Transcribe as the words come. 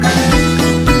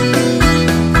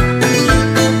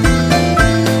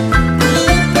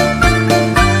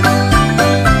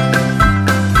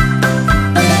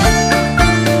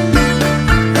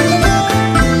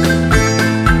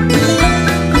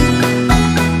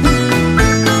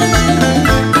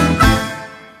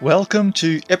Welcome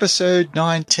to episode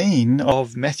 19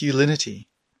 of Matthewlinity.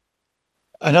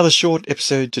 Another short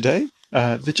episode today.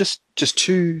 There's just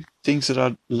two things that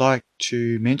I'd like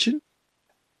to mention.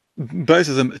 Both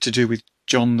of them are to do with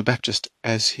John the Baptist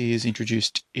as he is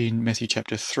introduced in Matthew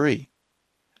chapter 3.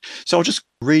 So I'll just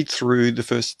read through the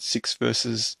first 6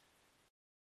 verses.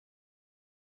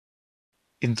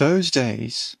 In those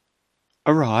days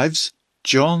arrives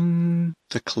John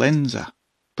the Cleanser,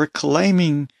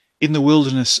 proclaiming in the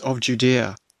wilderness of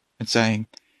Judea, and saying,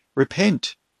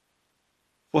 Repent,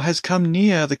 for has come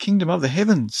near the kingdom of the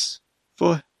heavens.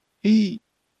 For he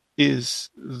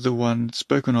is the one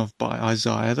spoken of by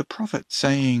Isaiah the prophet,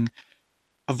 saying,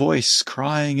 A voice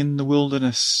crying in the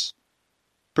wilderness,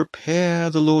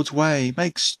 Prepare the Lord's way,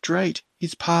 make straight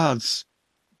his paths.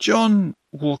 John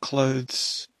wore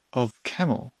clothes of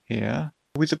camel here,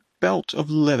 with a belt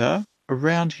of leather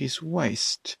around his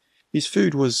waist. His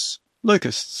food was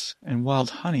locusts and wild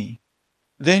honey.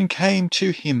 Then came to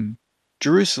him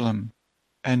Jerusalem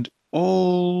and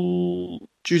all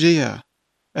Judea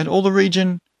and all the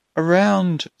region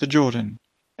around the Jordan,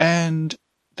 and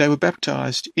they were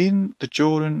baptized in the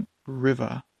Jordan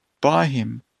River by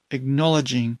him,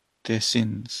 acknowledging their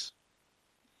sins.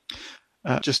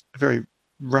 Just a very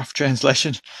rough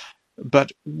translation,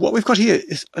 but what we've got here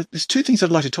is there's two things I'd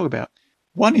like to talk about.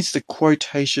 One is the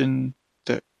quotation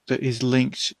that is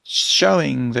linked,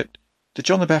 showing that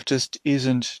John the Baptist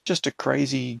isn't just a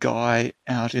crazy guy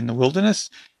out in the wilderness.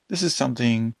 This is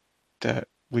something that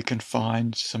we can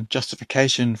find some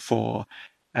justification for.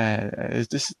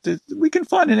 We can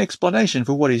find an explanation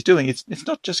for what he's doing. It's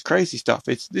not just crazy stuff.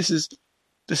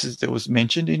 There was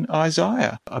mentioned in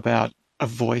Isaiah about a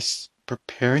voice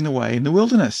preparing the way in the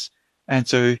wilderness, and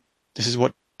so this is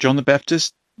what John the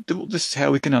Baptist. This is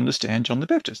how we can understand John the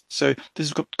Baptist. So this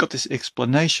has got this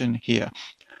explanation here.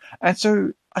 And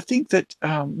so I think that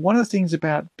one of the things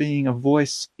about being a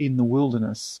voice in the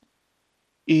wilderness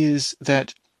is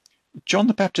that John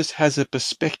the Baptist has a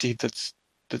perspective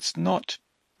that's not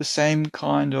the same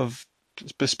kind of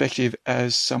perspective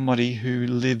as somebody who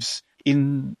lives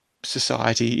in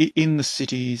society, in the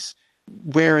cities,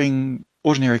 wearing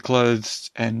ordinary clothes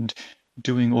and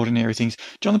doing ordinary things.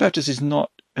 John the Baptist is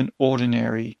not an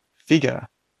ordinary figure.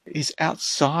 He's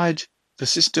outside the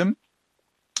system,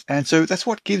 and so that's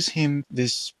what gives him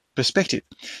this perspective.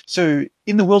 So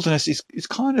in the wilderness is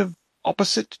kind of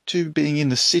opposite to being in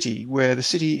the city, where the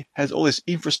city has all this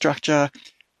infrastructure,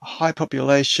 high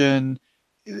population,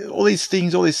 all these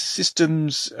things, all these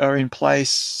systems are in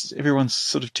place, everyone's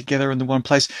sort of together in the one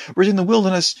place. Whereas in the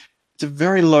wilderness, it's a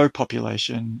very low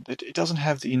population. It doesn't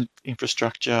have the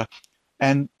infrastructure,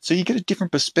 and so you get a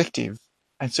different perspective.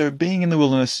 And so being in the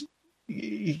wilderness,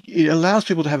 it allows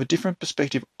people to have a different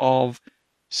perspective of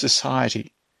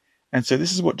society. And so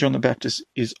this is what John the Baptist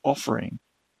is offering,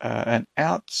 an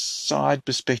outside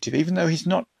perspective. Even though he's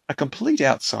not a complete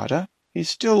outsider,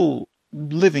 he's still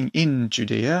living in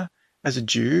Judea as a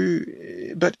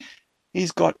Jew, but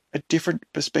he's got a different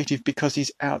perspective because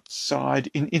he's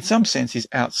outside. In some sense, he's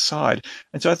outside.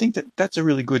 And so I think that that's a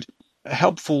really good,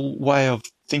 helpful way of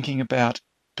thinking about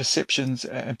perceptions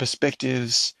and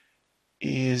perspectives,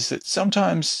 is that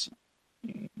sometimes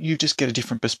you just get a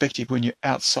different perspective when you're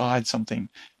outside something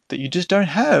that you just don't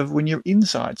have when you're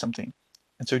inside something.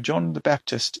 And so John the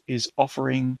Baptist is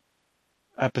offering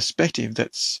a perspective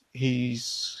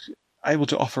he's able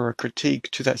to offer a critique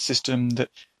to that system that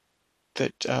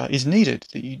is needed.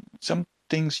 Some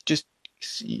things just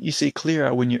you see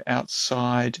clearer when you're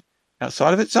outside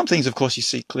of it. Some things, of course, you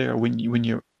see clearer when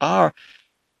you are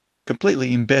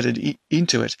completely embedded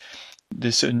into it.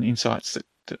 There's certain insights that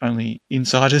only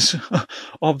insiders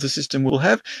of the system will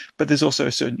have, but there's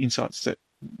also certain insights that,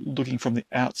 looking from the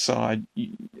outside,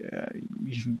 you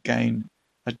can gain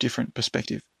a different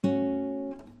perspective.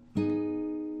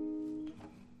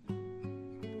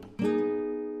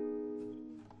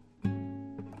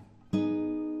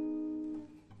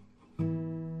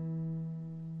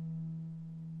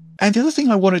 And the other thing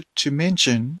I wanted to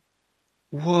mention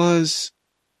was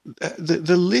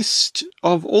the list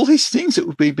of all these things that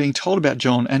would be being told about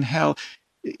John, and how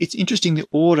it's interesting the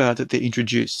order that they're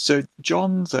introduced. So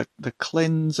John, the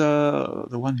cleanser,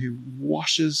 the one who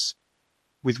washes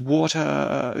with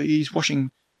water, he's washing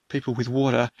people with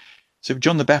water. So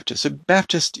John the Baptist. So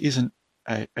Baptist isn't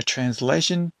a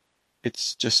translation.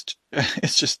 It's just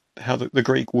how the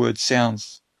Greek word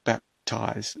sounds,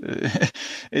 baptize.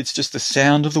 It's just the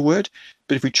sound of the word.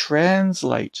 But if we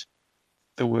translate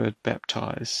the word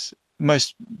baptize,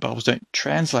 most Bibles don't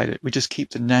translate it. We just keep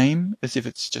the name as if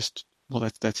it's just, well,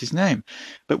 that's his name.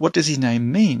 But what does his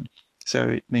name mean? So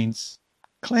it means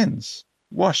cleanse.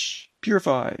 wash,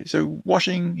 purify. So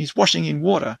washing, he's washing in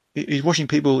water. He's washing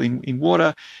people in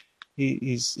water.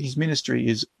 His ministry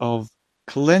is of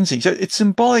cleansing. So it's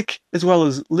symbolic as well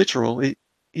as literal.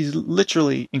 He's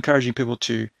literally encouraging people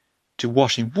to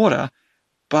wash in water,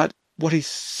 but what he's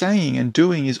saying and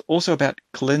doing is also about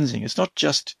cleansing. It's not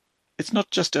just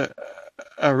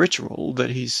a ritual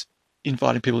that he's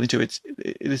inviting people into. It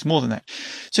is more than that.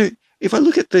 So if I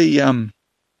look at the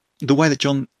way that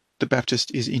John the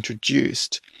Baptist is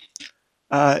introduced,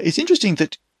 it's interesting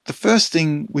that the first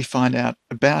thing we find out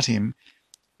about him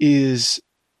is,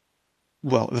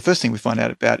 well, the first thing we find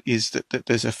out about is that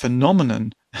there's a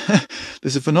phenomenon.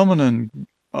 There's a phenomenon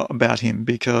about him,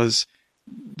 because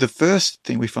the first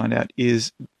thing we find out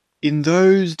is in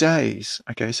those days.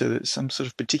 Okay, so there's some sort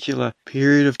of particular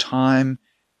period of time.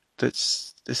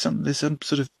 There's some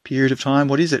sort of period of time.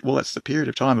 What is it? Well, that's the period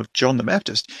of time of John the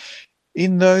Baptist.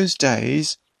 In those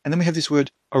days, and then we have this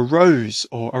word arose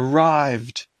or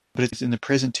arrived, but it's in the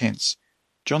present tense.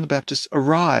 John the Baptist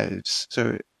arrives.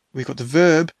 So we've got the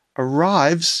verb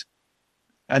arrives,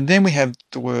 and then we have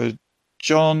the word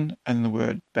John and the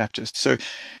word Baptist. So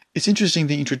it's interesting,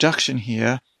 the introduction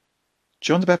here.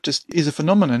 John the Baptist is a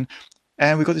phenomenon,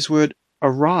 and we've got this word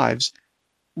arrives,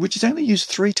 which is only used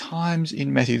 3 times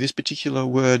in Matthew. This particular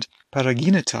word,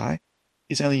 paraginetai,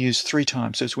 is only used 3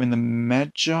 times. So it's when the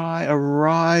Magi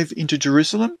arrive into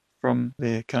Jerusalem from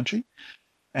their country,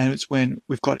 and it's when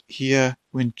we've got here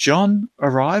when John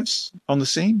arrives on the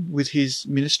scene with his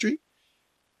ministry,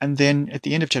 and then at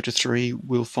the end of chapter 3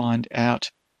 we'll find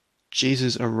out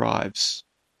Jesus arrives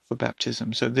for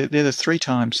baptism. So they're the 3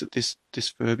 times that this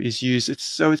verb is used.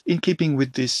 It's in keeping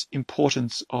with this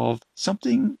importance of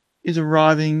something is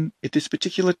arriving at this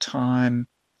particular time,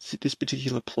 at this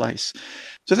particular place.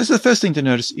 So that's the first thing to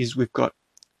notice, is we've got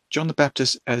John the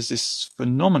Baptist as this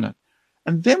phenomenon.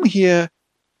 And then we hear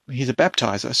he's a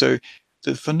baptizer. So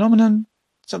the phenomenon,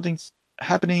 something's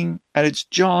happening, and it's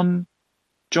John.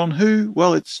 John who?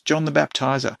 Well, it's John the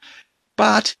Baptizer.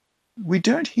 But we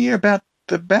don't hear about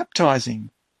the baptizing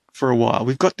for a while.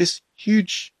 We've got this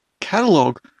huge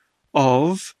catalogue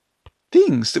of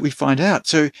things that we find out.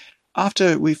 So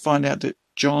after we find out that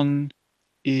John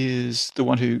is the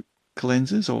one who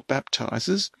cleanses or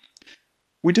baptizes,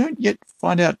 we don't yet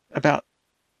find out about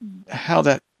how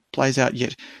that plays out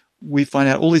yet. We find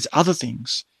out all these other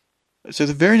things. So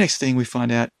the very next thing we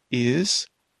find out is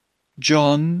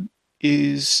John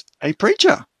is a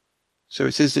preacher. So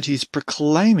it says that he's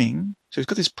proclaiming. So he's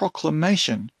got this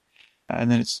proclamation, and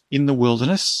then it's in the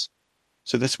wilderness.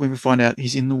 So that's when we find out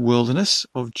he's in the wilderness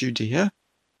of Judea.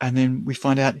 And then we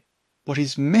find out what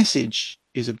his message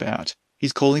is about.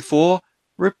 He's calling for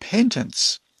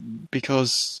repentance,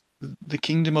 because the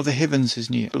kingdom of the heavens is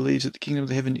near. He believes that the kingdom of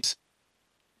the heavens is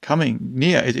coming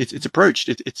near. It's approached.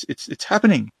 It's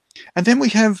happening. And then we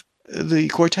have the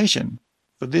quotation.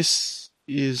 For this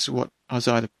is what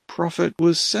Isaiah the prophet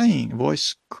was saying, a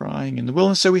voice crying in the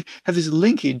wilderness. So we have this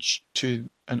linkage to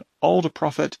an older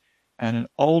prophet and an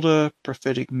older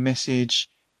prophetic message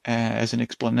as an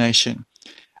explanation.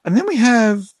 And then we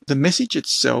have the message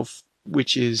itself,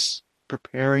 which is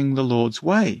preparing the Lord's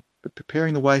way, but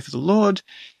preparing the way for the Lord.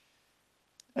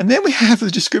 And then we have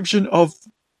the description of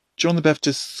John the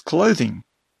Baptist's clothing,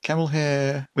 camel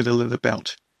hair with a leather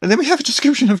belt. And then we have a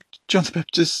description of John the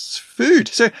Baptist's food.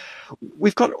 So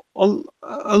we've got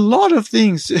a lot of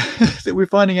things that we're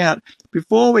finding out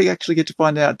before we actually get to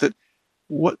find out that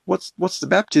what's the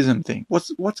baptism thing?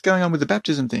 What's going on with the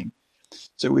baptism thing?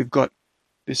 So we've got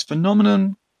this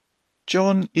phenomenon.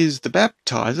 John is the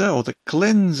baptizer or the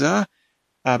cleanser,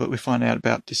 but we find out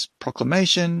about this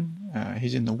proclamation.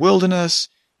 He's in the wilderness.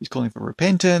 He's calling for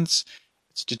repentance.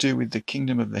 It's to do with the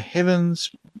kingdom of the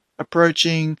heavens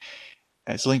approaching.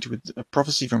 It's linked with a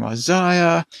prophecy from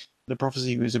Isaiah. The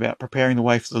prophecy was about preparing the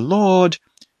way for the Lord.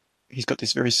 He's got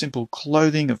this very simple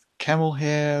clothing of camel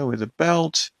hair with a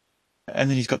belt. And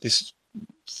then he's got this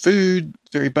food,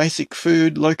 very basic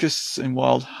food, locusts and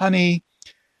wild honey.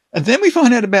 And then we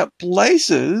find out about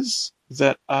places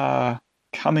that are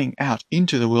coming out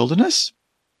into the wilderness.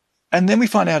 And then we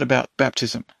find out about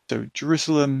baptism. So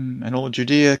Jerusalem and all of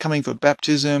Judea coming for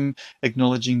baptism,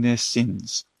 acknowledging their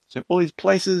sins. So all these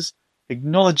places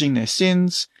acknowledging their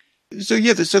sins. So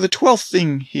the 12th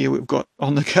thing here we've got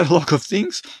on the catalogue of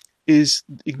things is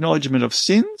acknowledgement of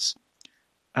sins,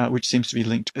 which seems to be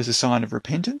linked as a sign of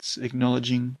repentance.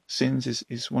 Acknowledging sins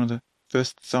is one of the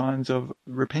first signs of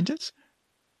repentance.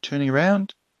 Turning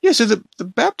around. Yeah, so the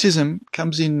baptism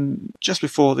comes in just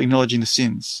before acknowledging the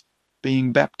sins,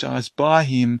 being baptized by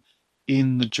him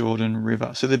in the Jordan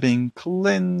River. So they're being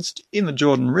cleansed in the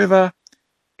Jordan River,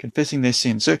 confessing their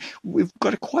sins. So we've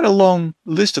got quite a long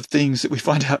list of things that we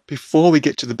find out before we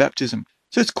get to the baptism.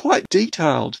 So it's quite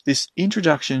detailed, this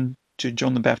introduction to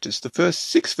John the Baptist. The first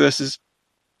 6 verses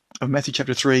of Matthew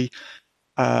chapter 3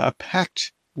 are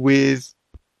packed with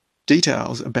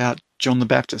details about John the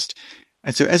Baptist.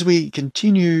 And so as we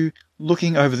continue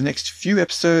looking over the next few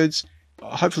episodes,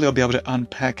 hopefully I'll be able to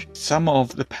unpack some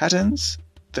of the patterns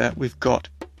that we've got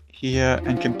here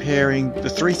and comparing the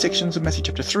 3 sections of Matthew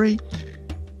chapter 3.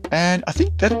 And I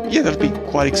think that'll be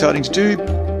quite exciting to do.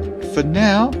 For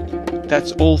now,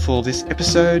 that's all for this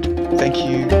episode. Thank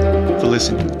you for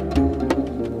listening.